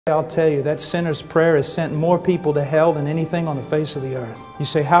I'll tell you, that sinner's prayer has sent more people to hell than anything on the face of the earth. You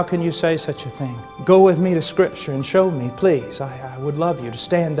say, how can you say such a thing? Go with me to Scripture and show me, please. I would love you to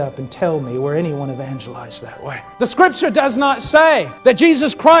stand up and tell me where anyone evangelized that way. The Scripture does not say that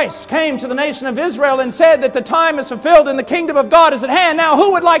Jesus Christ came to the nation of Israel and said that the time is fulfilled and the kingdom of God is at hand. Now,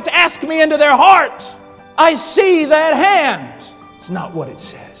 who would like to ask me into their heart? I see that hand. It's not what it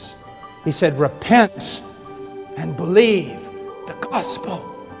says. He said, repent and believe the gospel.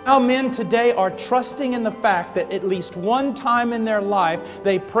 How men today are trusting in the fact that at least one time in their life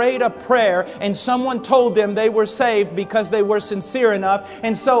they prayed a prayer and someone told them they were saved because they were sincere enough.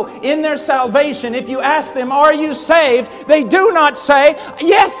 And so in their salvation, if you ask them, are you saved? They do not say,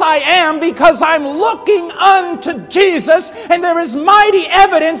 yes, I am, because I'm looking unto Jesus and there is mighty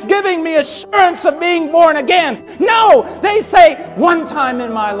evidence giving me assurance of being born again. No, they say, one time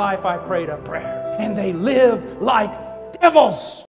in my life I prayed a prayer, and they live like devils.